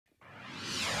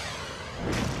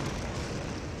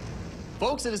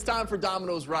Folks, it is time for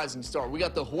Domino's Rising Star. We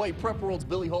got the Hawaii Prep World's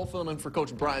Billy Hull filling in for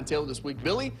Coach Brian Taylor this week.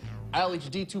 Billy,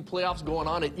 ILHD2 playoffs going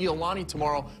on at Iolani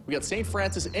tomorrow. We got St.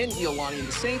 Francis and Iolani, and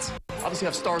the Saints obviously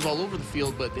have stars all over the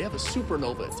field, but they have a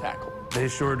supernova at tackle. They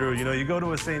sure do. You know, you go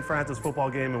to a St. Francis football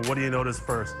game, and what do you notice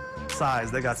first? Size.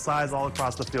 They got size all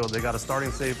across the field. They got a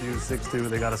starting safety who's 6'2".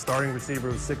 They got a starting receiver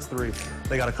who's 6'3".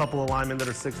 They got a couple of linemen that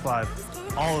are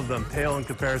 6'5". All of them pale in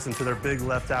comparison to their big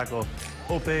left tackle,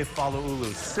 Faaope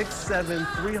Laloulu, 6'7",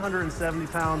 370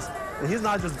 pounds. And he's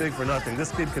not just big for nothing.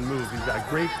 This kid can move. He's got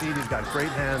great feet. He's got great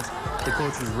hands. The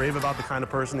coaches rave about the kind of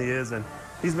person he is, and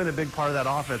he's been a big part of that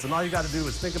offense. And all you got to do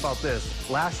is think about this.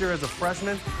 Last year as a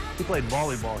freshman, he played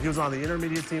volleyball. He was on the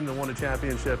intermediate team that won a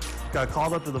championship, got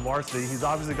called up to the varsity. He's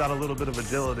obviously got a little bit of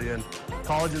agility, and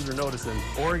colleges are noticing.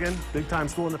 Oregon, big-time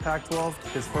school in the Pac-12,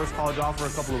 his first college offer a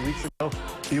couple of weeks ago.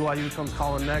 BYU comes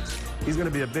calling next. He's going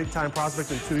to be a big-time prospect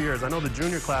in 2 years. I know the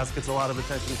junior class gets a lot of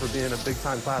attention for being a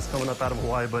big-time class coming up out of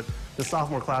Hawaii, but the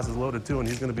sophomore class is loaded too, and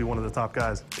he's going to be one of the top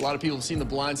guys. A lot of people have seen The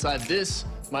Blind Side. This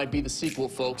might be the sequel,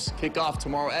 folks. Kickoff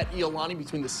tomorrow at Iolani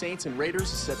between the Saints and Raiders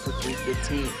is set for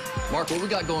 3:15. Mark, what we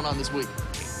got going on this week?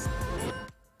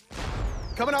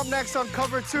 Coming up next on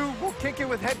Cover 2, we'll kick it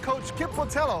with head coach Kip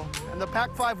Botello and the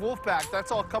Pac-5 Wolfpack.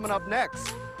 That's all coming up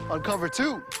next on Cover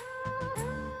 2.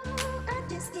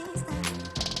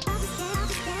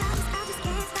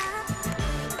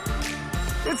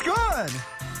 It's good.